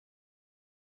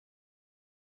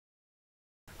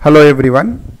Hello everyone.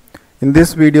 In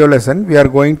this video lesson we are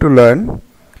going to learn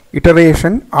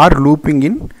iteration or looping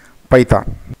in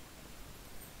Python.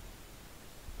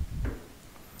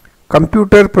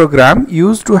 Computer program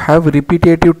used to have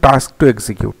repetitive tasks to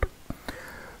execute.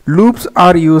 Loops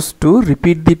are used to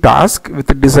repeat the task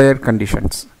with desired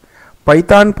conditions.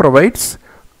 Python provides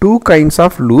two kinds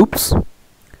of loops: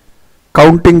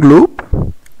 counting loop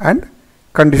and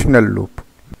conditional loop.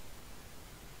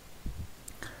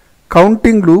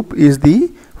 Counting loop is the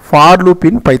for loop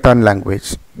in Python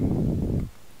language.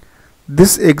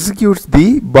 This executes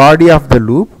the body of the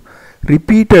loop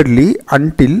repeatedly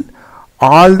until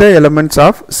all the elements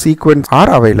of sequence are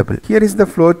available. Here is the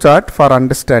flow chart for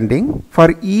understanding.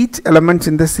 For each element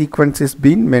in the sequence is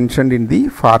being mentioned in the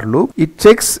for loop. It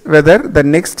checks whether the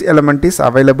next element is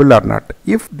available or not.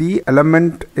 If the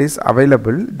element is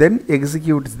available, then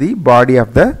executes the body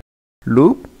of the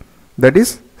loop, that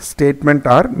is statement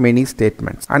or many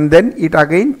statements, and then it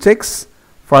again checks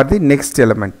for the next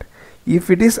element. If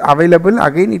it is available,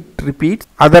 again it repeats,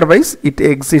 otherwise it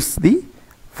exits the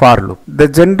for loop. The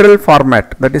general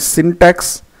format, that is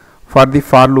syntax for the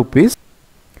for loop, is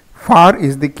for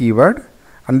is the keyword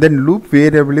and then loop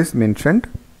variable is mentioned,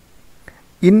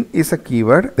 in is a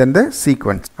keyword, then the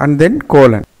sequence and then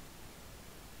colon.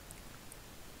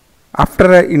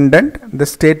 After an indent, the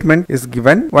statement is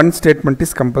given. One statement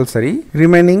is compulsory.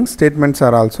 Remaining statements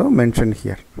are also mentioned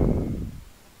here.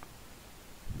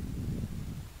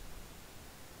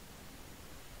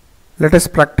 Let us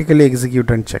practically execute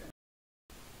and check.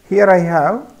 Here I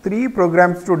have three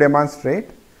programs to demonstrate.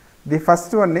 The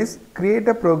first one is create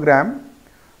a program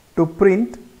to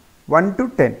print 1 to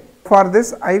 10. For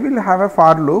this I will have a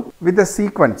for loop with a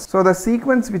sequence. So the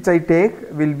sequence which I take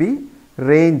will be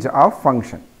range of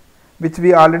function, which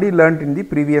we already learnt in the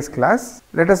previous class.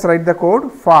 Let us write the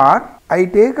code. For I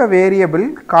take a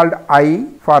variable called I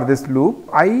for this loop,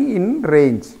 I in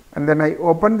range, and then I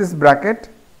open this bracket.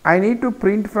 I need to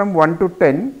print from 1 to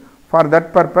 10. For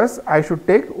that purpose I should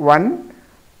take 1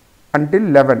 until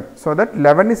 11, so that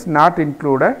 11 is not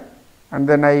included, and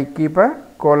then I keep a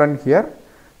colon here.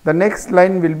 The next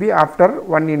line will be after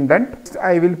one indent.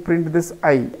 I will print this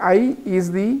I. I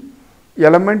is the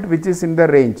element which is in the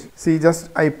range. See, just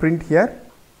I print here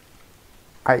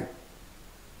I.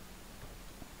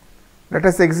 Let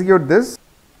us execute this.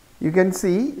 You can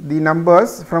see the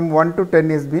numbers from 1 to 10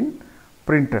 has been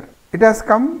printed. It has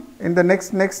come in the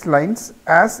next lines,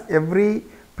 as every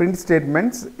print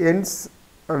statement ends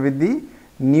with the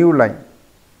new line.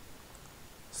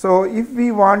 So if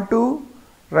we want to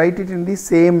write it in the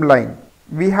same line,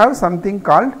 we have something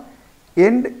called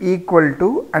end equal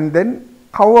to, and then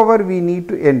however we need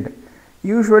to end.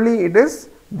 Usually it is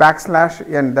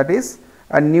 \n, that is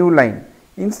a new line.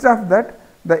 Instead of that,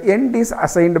 the end is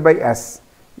assigned by us.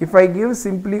 If I give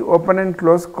simply open and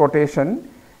close quotation,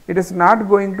 it is not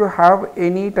going to have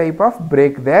any type of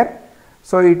break there,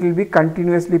 so it will be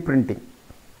continuously printing.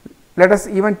 Let us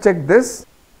even check this.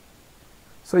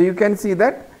 So you can see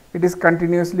that it is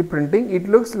continuously printing. It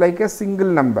looks like a single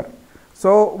number.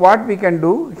 So what we can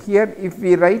do here, if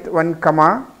we write one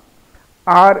comma,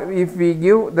 or if we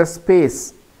give the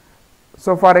space.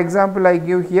 So for example, I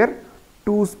give here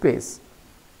 2 space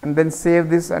and then save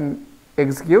this and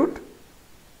execute.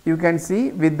 You can see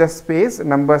with the space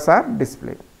numbers are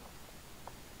displayed.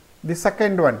 The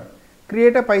second one,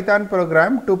 create a Python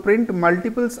program to print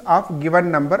multiples of given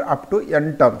number up to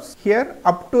n terms. Here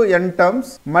up to n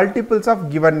terms, multiples of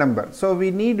given number. So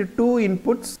we need two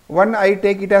inputs. One I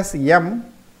take it as m,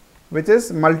 which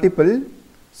is multiple.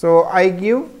 So I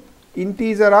give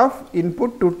integer of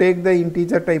input to take the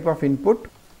integer type of input,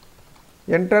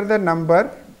 enter the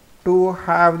number to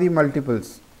have the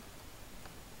multiples.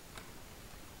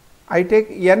 I take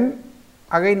n,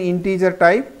 again integer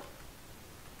type,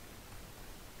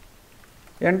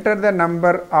 enter the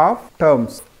number of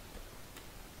terms.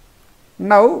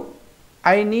 Now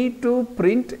I need to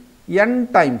print n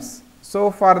times. So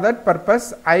for that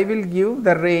purpose I will give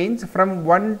the range from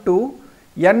 1 to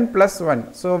n plus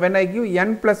 1. So when I give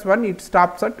n plus 1, it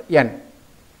stops at n.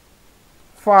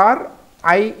 For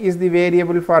I is the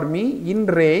variable for me in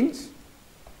range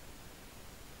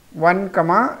 1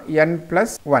 comma n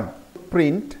plus 1.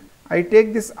 Print, I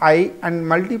take this I and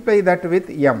multiply that with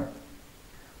m.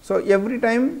 So every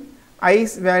time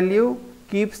i's value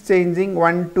keeps changing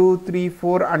 1, 2, 3,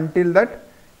 4 until that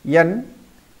n,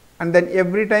 and then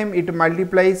every time it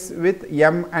multiplies with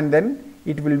m, and then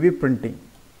it will be printing.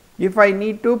 If I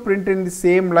need to print in the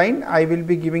same line, I will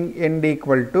be giving end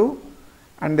equal to,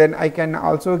 and then I can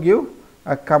also give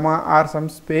a comma or some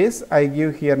space. I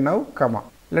give here now comma.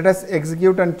 Let us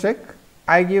execute and check.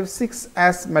 I give 6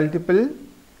 as multiple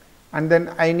and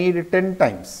then I need 10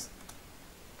 times.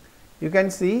 You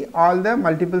can see all the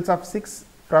multiples of 6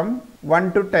 from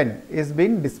 1 to 10 is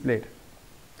being displayed.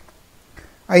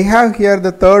 I have here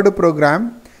the third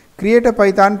program. Create a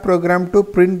Python program to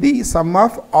print the sum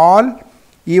of all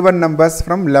even numbers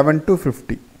from 11 to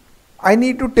 50. I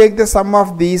need to take the sum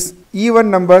of these even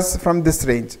numbers from this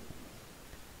range.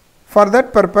 For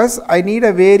that purpose, I need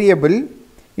a variable.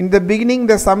 In the beginning,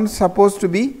 the sum is supposed to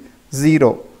be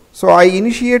 0. So I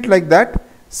initiate like that,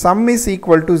 sum is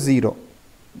equal to 0.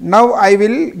 Now I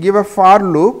will give a for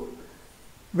loop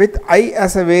with I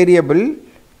as a variable.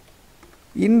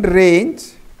 In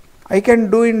range, I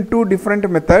can do in two different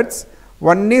methods.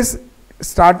 One is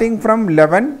starting from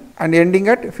 11 and ending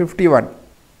at 51.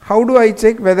 How do I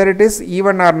check whether it is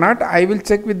even or not? I will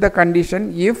check with the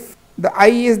condition if the I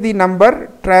is the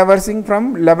number traversing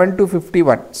from 11 to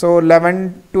 51. So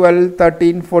 11, 12,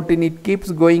 13, 14, it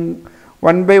keeps going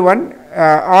one by one,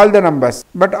 all the numbers,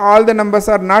 but all the numbers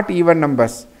are not even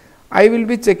numbers. I will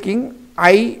be checking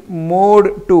I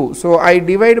mod 2. So I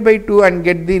divide by 2 and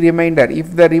get the remainder.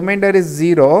 If the remainder is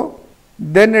 0,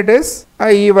 then it is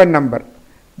a even number.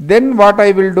 Then what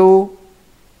I will do?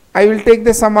 I will take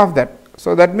the sum of that.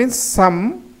 So that means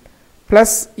sum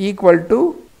plus equal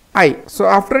to I. So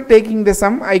after taking the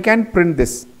sum, I can print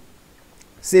this.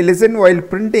 See, listen, while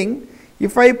printing,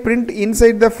 if I print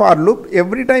inside the for loop,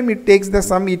 every time it takes the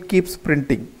sum, it keeps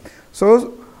printing.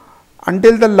 So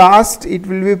until the last, it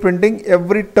will be printing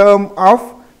every term of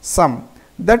sum.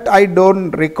 That I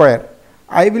don't require.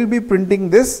 I will be printing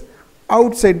this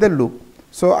outside the loop.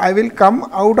 So I will come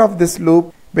out of this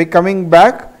loop by coming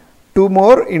back, two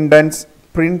more indents,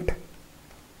 print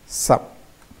sum.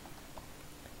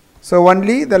 So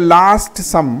only the last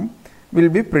sum will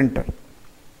be printed.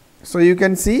 So you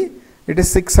can see it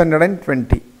is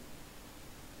 620.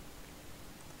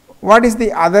 What is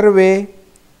the other way?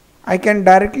 I can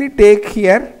directly take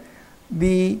here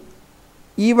the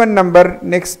even number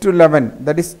next to 11,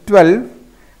 that is 12,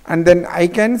 and then I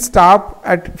can stop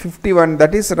at 51,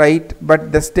 that is right,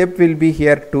 but the step will be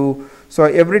here too. So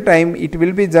every time it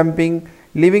will be jumping,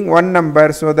 leaving one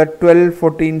number, so that 12,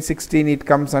 14, 16 it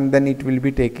comes and then it will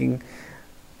be taking.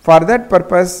 For that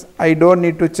purpose, I don't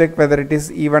need to check whether it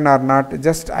is even or not,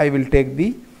 just I will take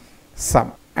the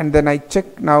sum and then I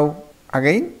check. Now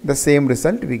again the same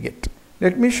result we get.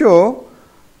 Let me show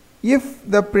if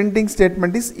the printing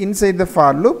statement is inside the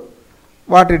for loop,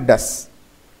 what it does.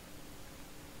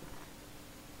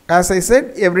 As I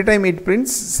said, every time it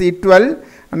prints, see 12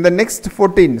 and the next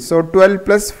 14. So 12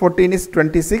 plus 14 is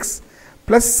 26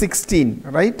 plus 16,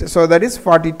 right? So that is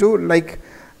 42, like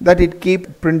that it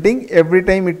keep printing every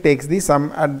time it takes the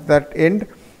sum. At that end,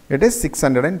 it is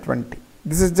 620.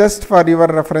 This is just for your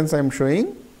reference I am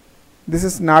showing. This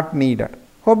is not needed.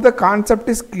 Hope the concept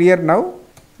is clear now.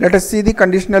 Let us see the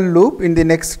conditional loop in the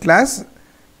next class.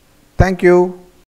 Thank you.